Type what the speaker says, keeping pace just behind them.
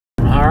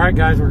Alright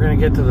guys, we're going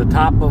to get to the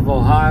top of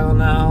Ohio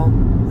now,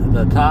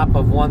 the top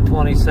of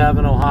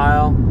 127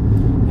 Ohio,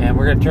 and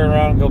we're going to turn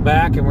around and go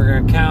back, and we're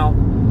going to count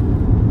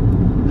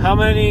how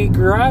many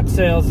garage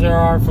sales there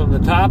are from the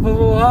top of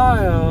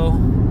Ohio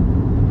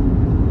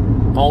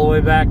all the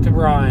way back to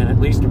Bryan, at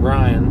least to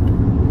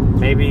Bryan,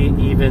 maybe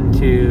even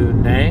to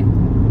Nay,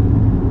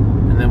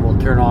 and then we'll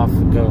turn off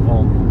and go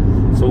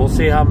home. So we'll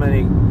see how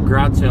many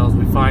garage sales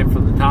we find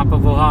from the top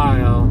of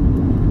Ohio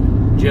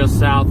just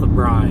south of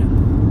Bryan.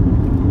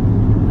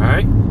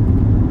 Alright,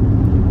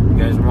 you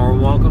guys are more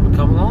welcome to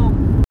come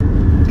along.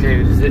 Okay,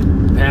 we just hit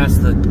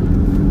past the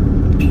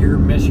Pure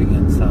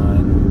Michigan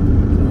sign.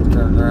 So we'll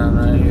turn around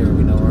right here.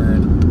 We know we're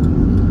in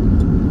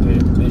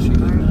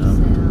Michigan now.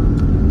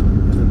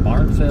 There's a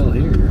barn sale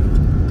here.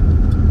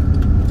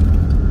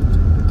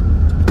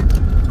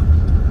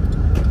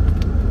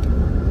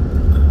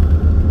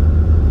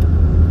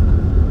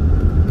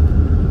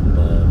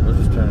 But we're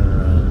just turning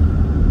around.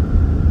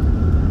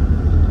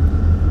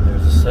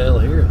 There's a sale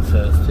here, it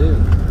says too.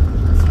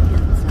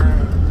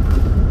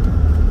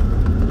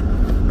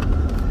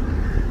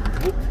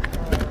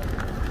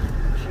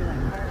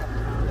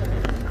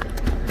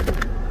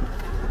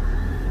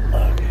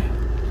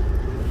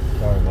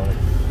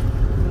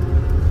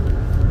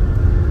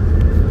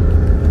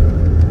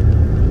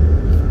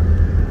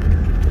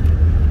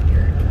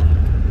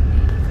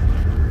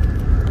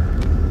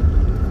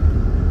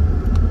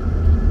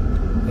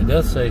 It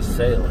does say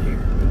sale here,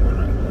 but we're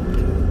not going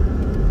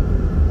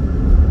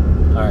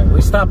to. Alright,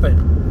 we stop at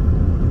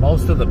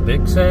most of the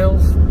big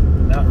sales,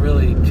 not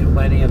really too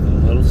many of the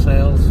little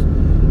sales,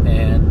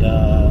 and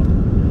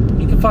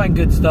you can find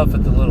good stuff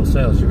at the little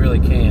sales, you really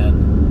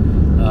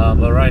can,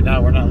 but right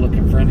now we're not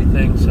looking for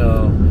anything,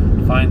 so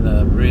find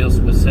the real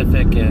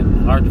specific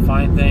and hard to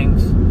find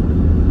things.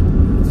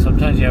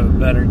 Sometimes you have a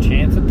better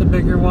chance at the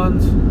bigger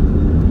ones.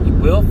 You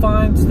will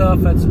find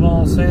stuff at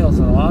small sales,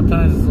 and a lot of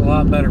times it's a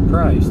lot better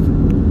priced.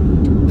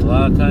 A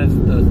lot of times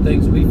the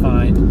things we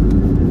find,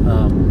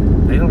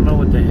 they don't know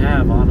what they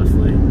have,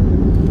 honestly.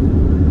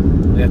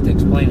 We have to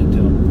explain it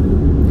to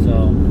them.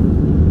 So,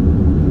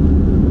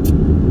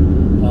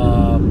 I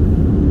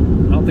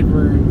don't think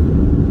we're,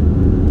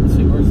 let's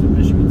see, where's the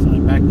Michigan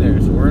sign? Back there.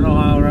 So we're in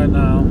Ohio right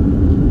now.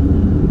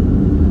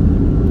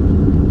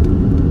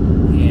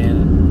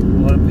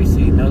 And what did we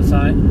see? No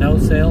sign, no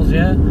sales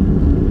yet?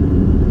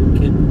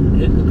 Kid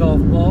hitting the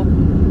golf ball.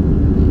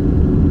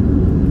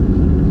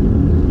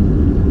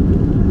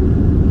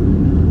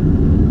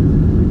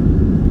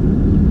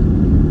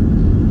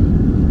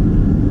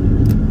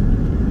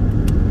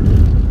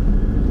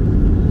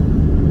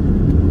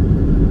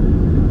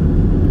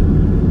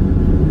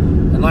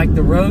 Like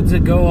the roads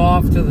that go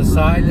off to the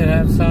side that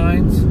have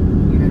signs.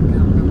 You're not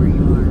counting where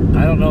you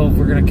are. I don't know if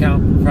we're going to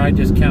count, probably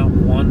just count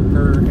one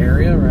per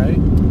area, right?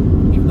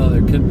 Even though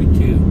there could be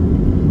two.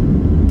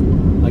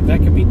 Like that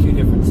could be two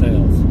different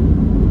sales.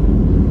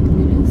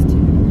 It is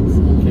two different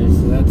sales. Okay,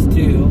 so that's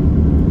two.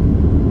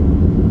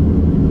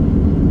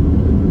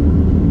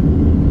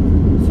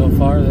 So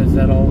far, is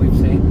that all we've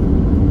seen?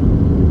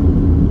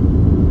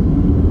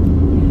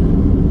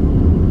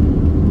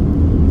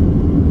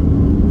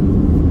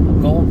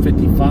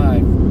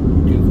 55,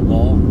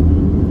 goofball.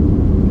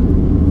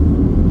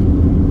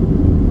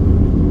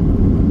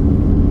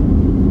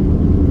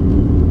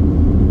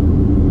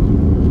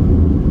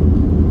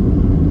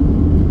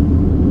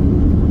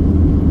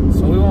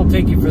 So we won't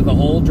take you for the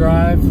whole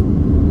drive.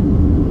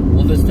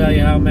 We'll just tell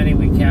you how many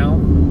we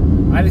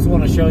count. I just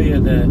want to show you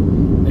that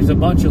there's a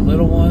bunch of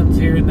little ones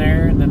here and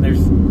there, and then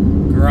there's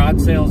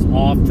garage sales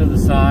off to the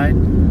side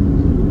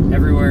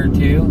everywhere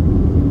too.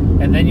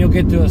 And then you'll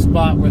get to a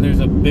spot where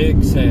there's a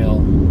big sale.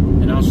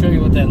 And I'll show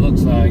you what that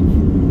looks like.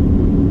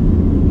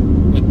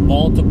 With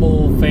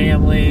multiple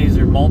families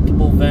or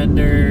multiple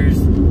vendors.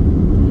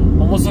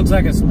 Almost looks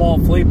like a small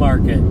flea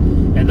market.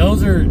 And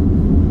those are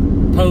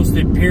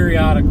posted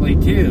periodically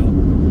too.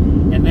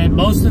 And then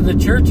most of the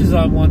churches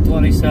on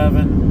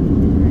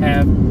 127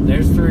 have,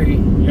 there's 3,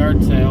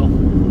 yard sale.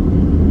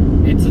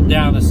 It's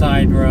down the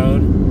side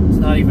road. It's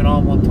not even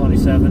on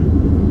 127.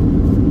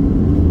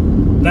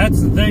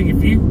 That's the thing,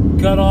 if you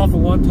cut off of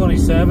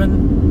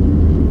 127,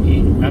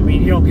 I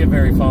mean, you don't get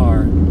very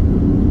far.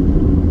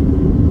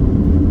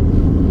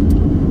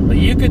 But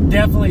you could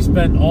definitely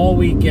spend all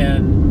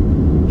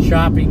weekend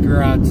shopping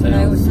garage sales.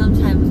 I would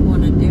sometimes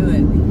want to do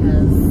it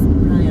because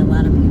probably a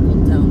lot of people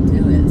don't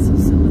do it, so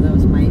some of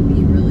those might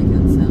be really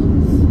good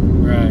sales.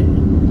 Right.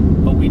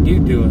 But we do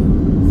it.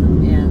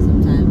 Yeah,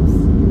 sometimes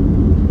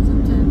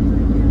we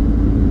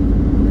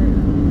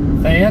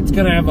do. Fayette's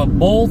going to have a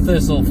bull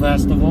thistle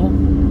festival.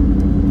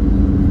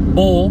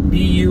 Bull,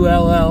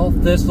 B-U-L-L,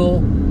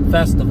 Thistle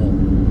Festival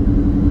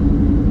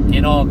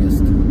in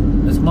August,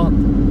 this month.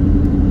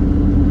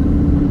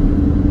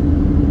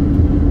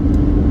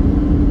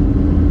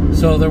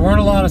 So there weren't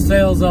a lot of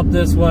sales up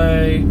this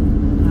way.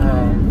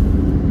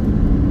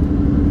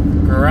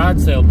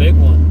 Garage sale, big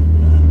one.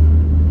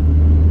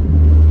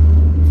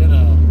 It's in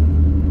a,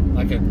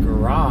 like a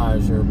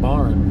garage or a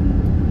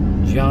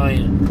barn.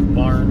 Giant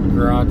barn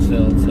garage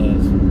sale, it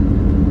says.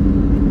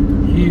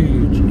 Huge.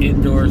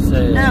 door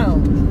sale. No.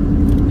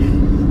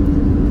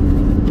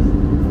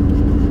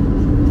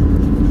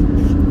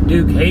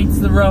 Duke hates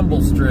the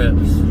rumble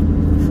strips.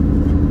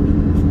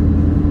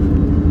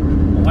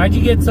 Why'd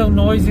you get so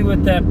noisy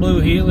with that blue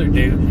healer,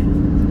 Duke?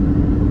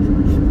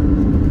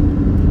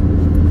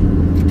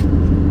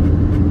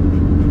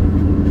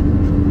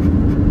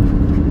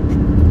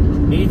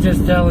 He's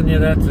just telling you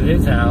that's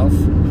his house.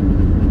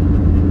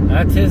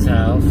 That's his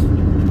house.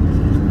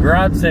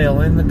 Garage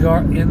sale in the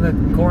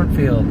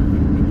cornfield.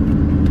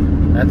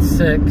 That's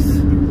 6,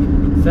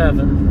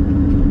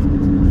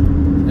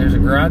 7. There's a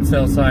garage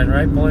sale sign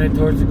right pointed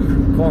towards the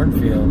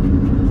cornfield.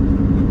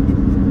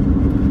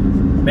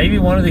 Maybe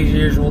one of these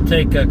years we'll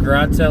take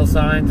garage sale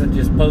signs and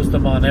just post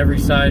them on every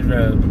side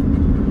road.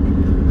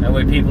 That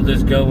way people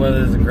just go whether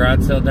there's a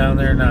garage sale down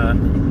there or not.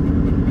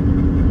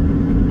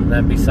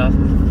 That'd be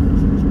something.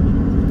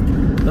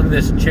 Look at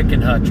this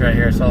chicken hutch right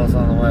here. I saw this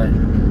on the way.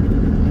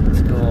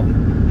 It's cool.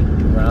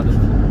 Rounded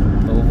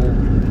oval.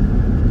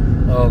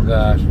 Oh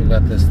gosh, we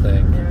got this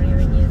thing. They don't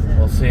even use it.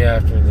 We'll see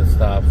after the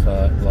stop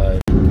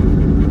light.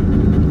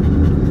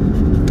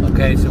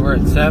 Okay, so we're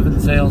at 7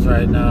 sales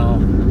right now.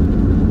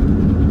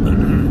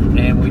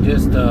 And we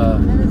just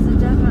That is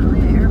definitely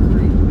an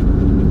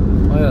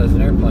airplane. oh yeah, there's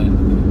an airplane.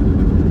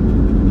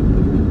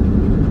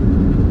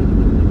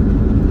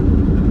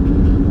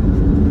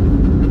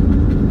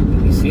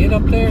 Can you see it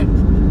up there?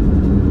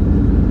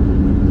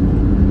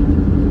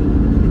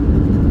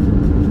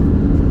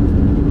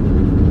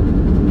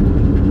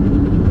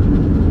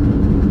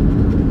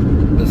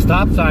 The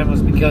stop sign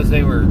was because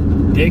they were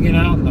digging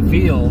out in the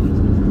field,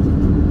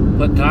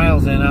 put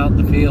tiles in out in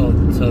the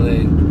field, so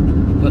they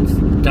put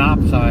stop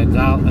signs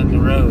out in the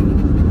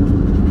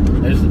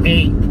road. There's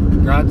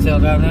 8. Garage sale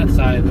down that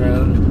side of the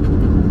road.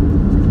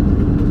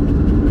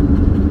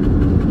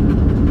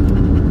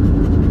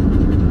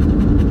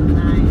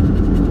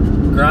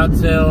 9. Garage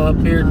sale up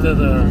here to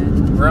the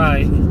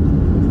right.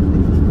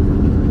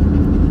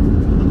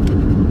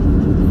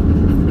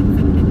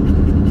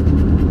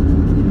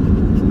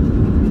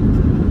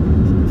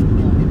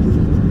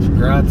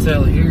 Garage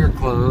sale here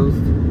closed.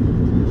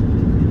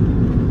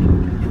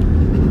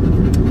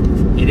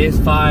 It is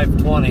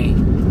 5:20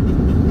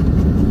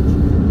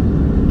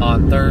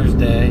 on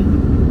Thursday.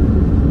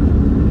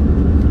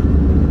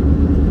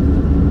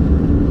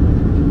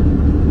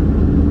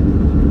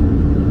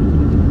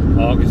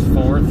 August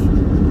 4th,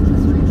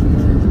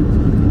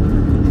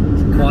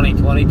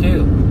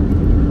 2022.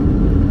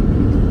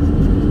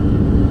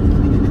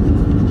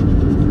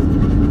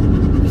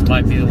 This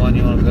might be the one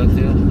you want to go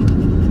to.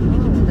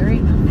 Oh, there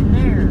ain't nothing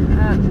there.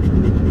 Up to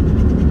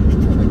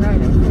the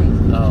right, I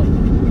think. Oh.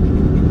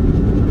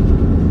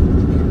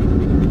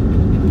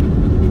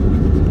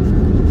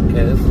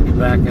 Okay, this is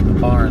back in the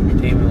barn.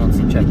 Tammy wants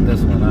to check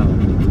this one out.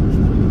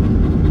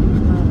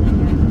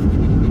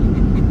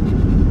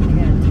 They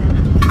got a tent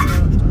up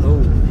too.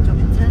 Oh. A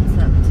couple tents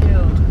up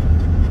too.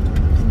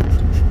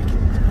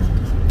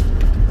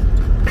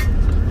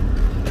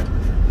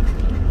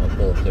 I'll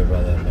pull up there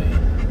by that man.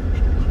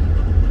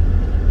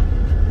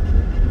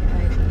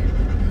 Guys,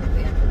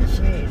 be up in the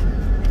shade.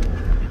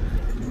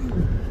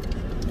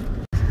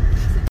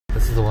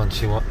 This is the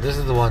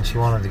one she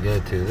wanted to go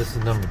to. This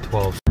is number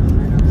 12.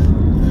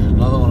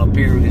 Another one up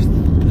here. This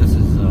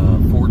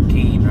is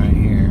 14 right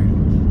here.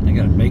 They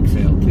got a bake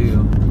sale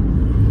too.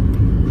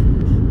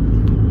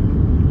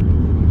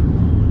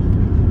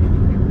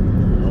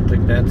 I don't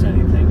think that's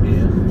anything, do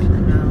you?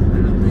 No, I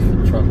don't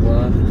think. Truck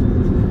lot.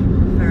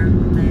 Farm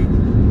thing.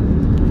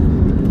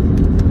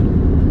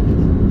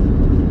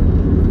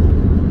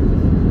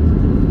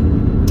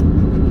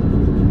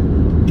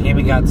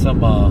 Tammy got some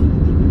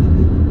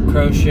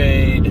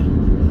crocheted,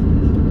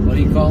 what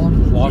do you call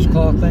them?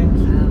 Washcloth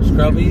things?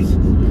 Scrubbies?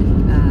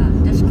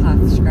 Dishcloth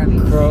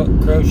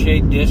scrubbies. Crochet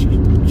dish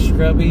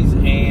scrubbies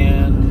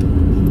and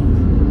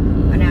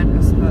An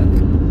address book.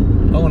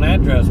 oh, an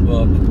address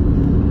book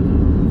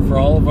for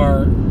all of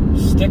our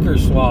sticker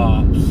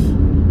swaps.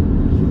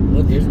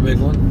 Look, here's a big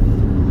one.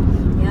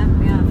 Yeah,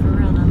 for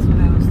real. That's what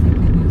I was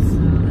thinking is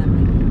that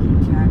we can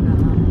keep track of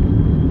them.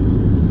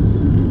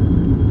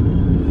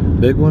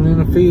 Big one in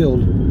the field.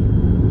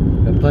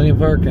 Got plenty of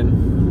parking.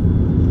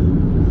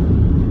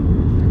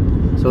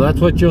 So that's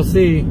what you'll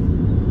see.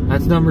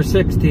 That's number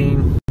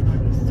 16.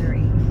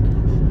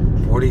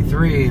 43.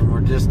 43, and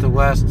we're just to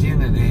West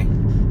Unity.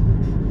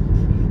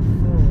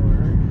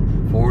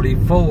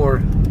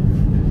 44.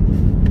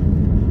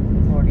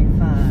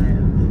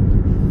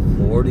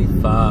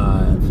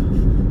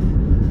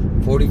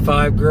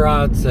 45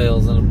 garage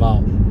sales in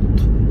about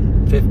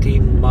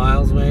 15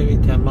 miles, maybe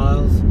 10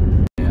 miles.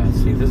 Yeah,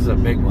 see, this is a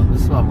big one.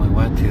 This is one we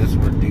went to. This is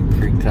where Duke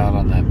freaked out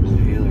on that blue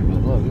healer.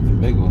 But look, it's a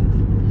big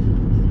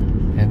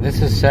one. And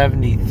this is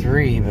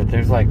 73, but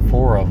there's like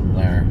 4 of them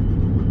there.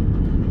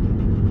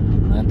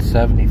 And that's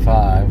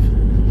 75.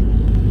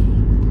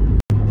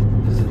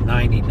 This is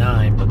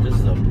 99, but this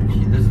is the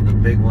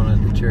big one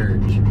at the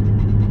church.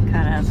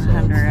 Cut as So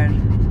 100.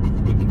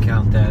 we can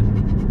count that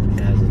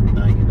as a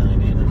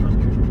 99 and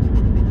 100.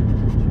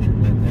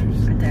 And then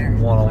there's Right there.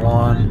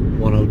 101,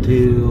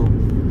 102.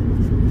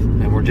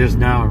 we're just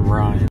now in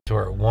Bryan. So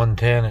we're at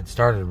 110. It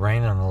started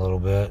raining a little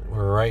bit.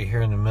 We're right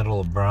here in the middle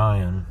of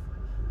Bryan.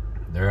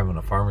 They're having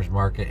a farmer's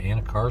market and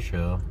a car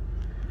show.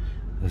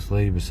 This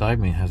lady beside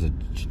me has a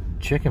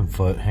chicken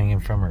foot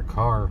hanging from her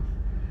car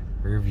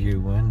rear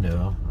view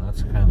window.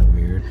 That's kind of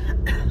weird.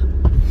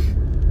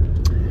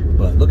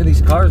 But look at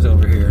these cars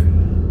over here.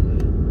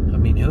 I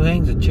mean, who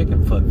hangs a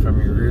chicken foot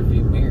from your rear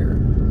view mirror?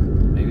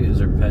 Maybe it was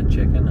their pet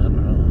chicken. I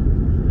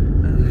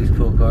don't know. Look at these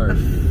cool cars.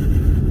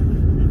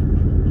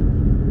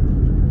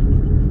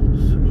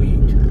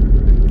 Sweet.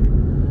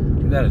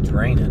 Too bad it's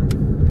raining.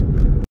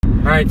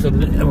 Alright, so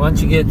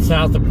once you get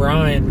south of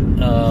Bryan,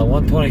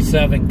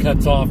 127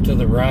 cuts off to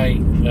the right,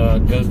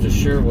 goes to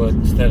Sherwood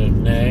instead of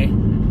Nay.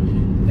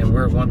 And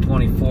we're at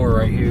 124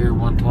 right here,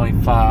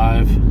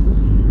 125.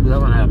 That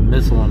one had a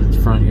missile on its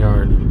front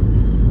yard.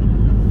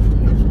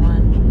 Here's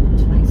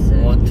 126.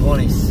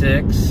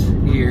 126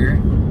 here.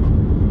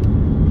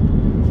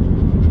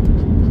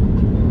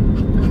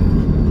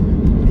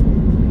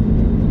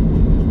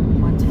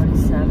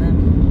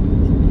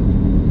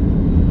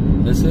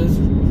 This is?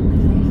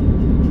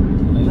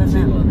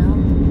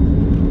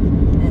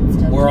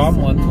 We're on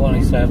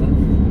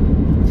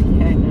 127.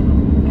 Yeah, I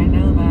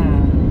know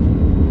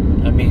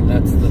that. I mean,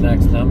 that's the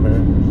next number,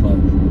 but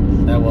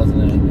that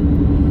wasn't it.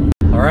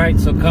 Alright,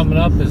 so coming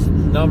up is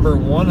number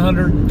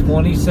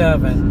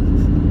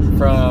 127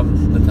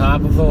 from the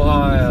top of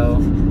Ohio.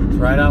 It's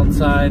right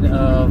outside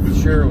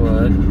of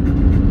Sherwood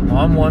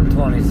on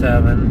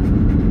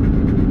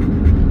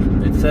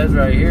 127. It says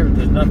right here, but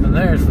there's nothing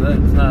there, so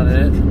that's not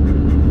it.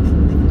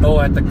 Oh,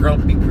 at the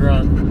Grumpy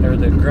Grunt, or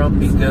the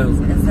Grumpy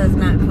Goat. It says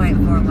not quite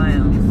 4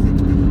 miles.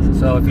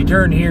 So if you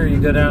turn here, you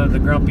go down to the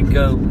Grumpy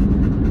Goat.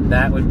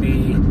 That would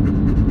be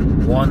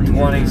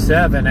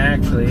 127,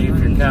 actually, if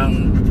you're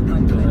counting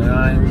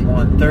 129,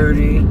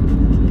 130.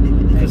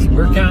 Because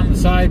we're counting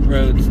side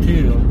roads,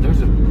 too.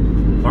 There's a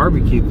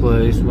barbecue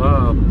place.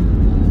 Wow.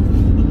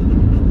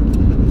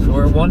 So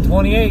we're at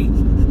 128.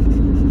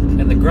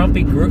 And the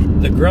Grumpy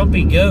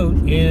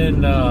Goat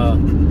in,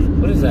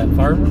 what is that,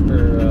 Farmer?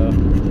 Or,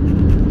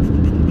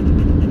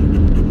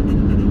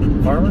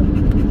 Farmer?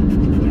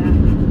 Yeah.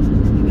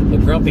 The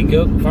Grumpy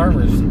Goat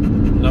Farmer's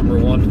number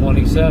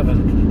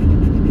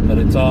 127, but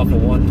it's off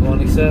of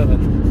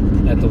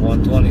 127 at the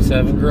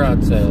 127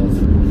 garage sales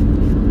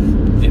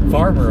in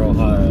Farmer,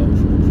 Ohio,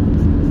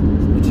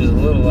 which is a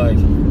little like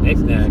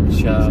knick-knack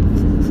shop.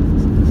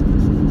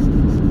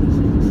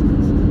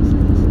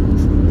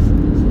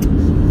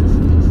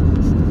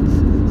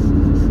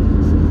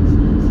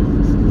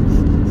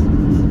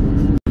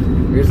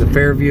 Here's the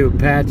Fairview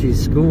Apache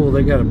School.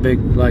 They got a big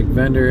like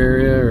vendor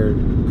area or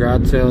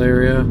garage sale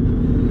area,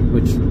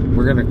 which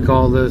we're gonna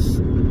call this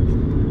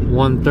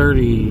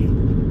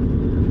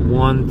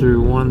 131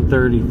 through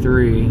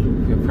 133.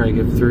 You'll probably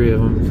give 3 of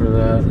them for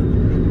that.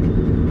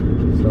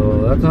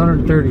 So that's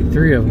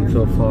 133 of them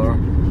so far.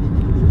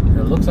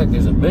 It looks like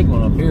there's a big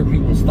one up here.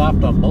 People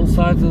stopped on both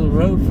sides of the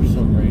road for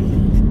some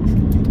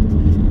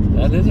reason.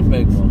 That is a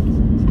big one.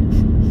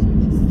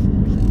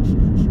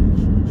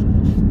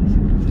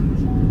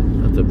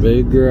 That's a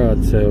big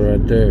garage sale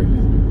right there.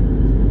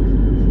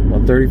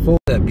 134.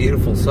 That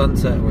beautiful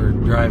sunset we're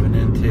driving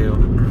into,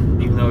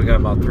 even though we got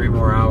about 3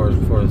 more hours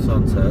before the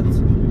sun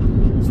sets.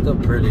 It's still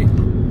pretty.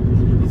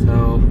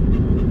 So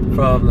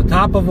from the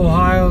top of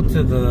Ohio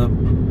to the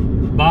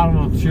bottom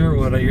of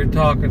Sherwood, you're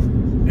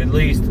talking at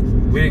least,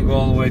 we didn't go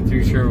all the way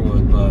through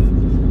Sherwood, but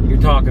you're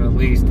talking at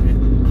least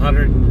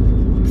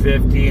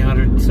 150,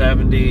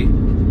 170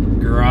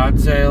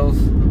 garage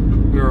sales.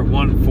 We were at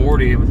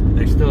 140.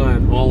 They still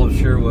had all of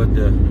Sherwood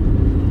to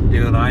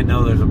do, and I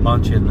know there's a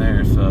bunch in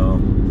there, so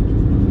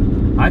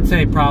I'd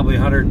say probably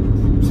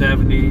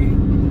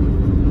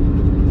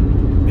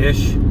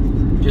 170-ish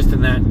just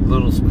in that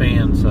little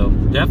span. So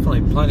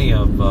definitely plenty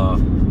of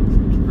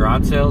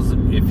garage sales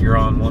if you're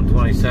on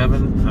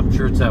 127. I'm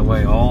sure it's that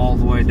way all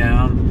the way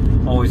down.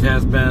 Always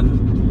has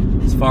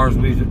been as far as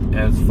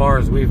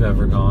we've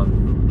ever gone.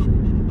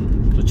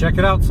 So check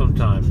it out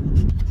sometime.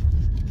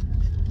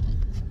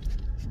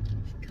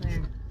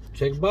 Claire.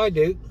 Say goodbye,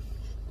 dude.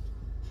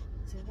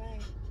 Say bye.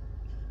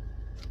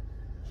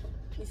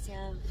 Peace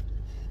out.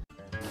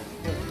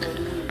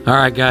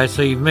 Alright guys,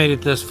 so you've made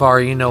it this far,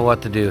 you know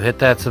what to do. Hit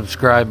that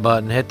subscribe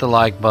button, hit the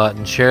like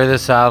button, share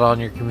this out on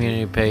your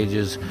community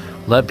pages.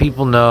 Let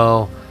people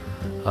know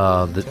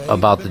about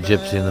the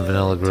Gypsy and the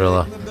Vanilla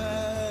Gorilla.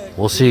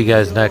 We'll see you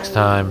guys next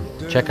time.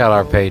 Check out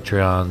our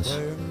Patreons.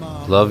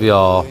 Love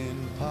y'all.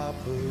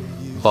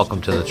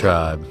 Welcome to the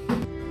tribe.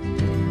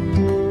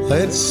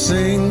 Let's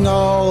sing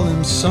all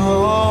them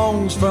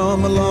songs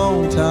from a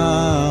long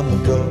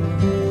time ago.